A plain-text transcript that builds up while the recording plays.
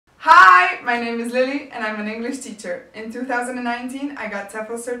Hi, my name is Lily and I'm an English teacher. In 2019 I got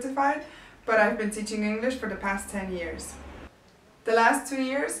TEFL certified, but I've been teaching English for the past 10 years. The last 2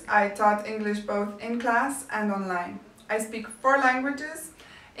 years I taught English both in class and online. I speak 4 languages: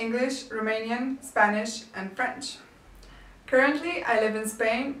 English, Romanian, Spanish and French. Currently I live in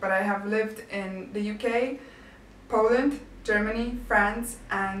Spain, but I have lived in the UK, Poland, Germany, France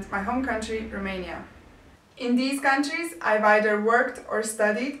and my home country, Romania. In these countries I've either worked or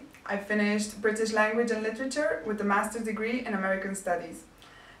studied. I finished British Language and Literature with a master's degree in American Studies.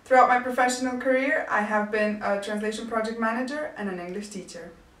 Throughout my professional career I have been a translation project manager and an English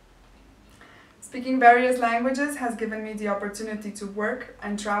teacher. Speaking various languages has given me the opportunity to work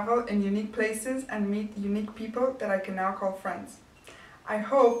and travel in unique places and meet unique people that I can now call friends. I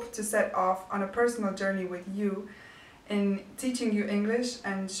hope to set off on a personal journey with you in teaching you English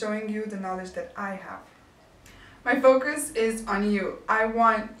and showing you the knowledge that I have. My focus is on you. I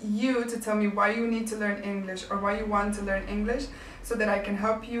want you to tell me why you need to learn English or why you want to learn English so that I can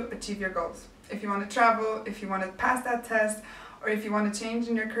help you achieve your goals. If you want to travel, if you want to pass that test, or if you want to change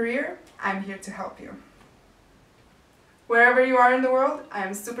in your career, I'm here to help you. Wherever you are in the world, I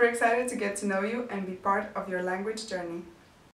am super excited to get to know you and be part of your language journey.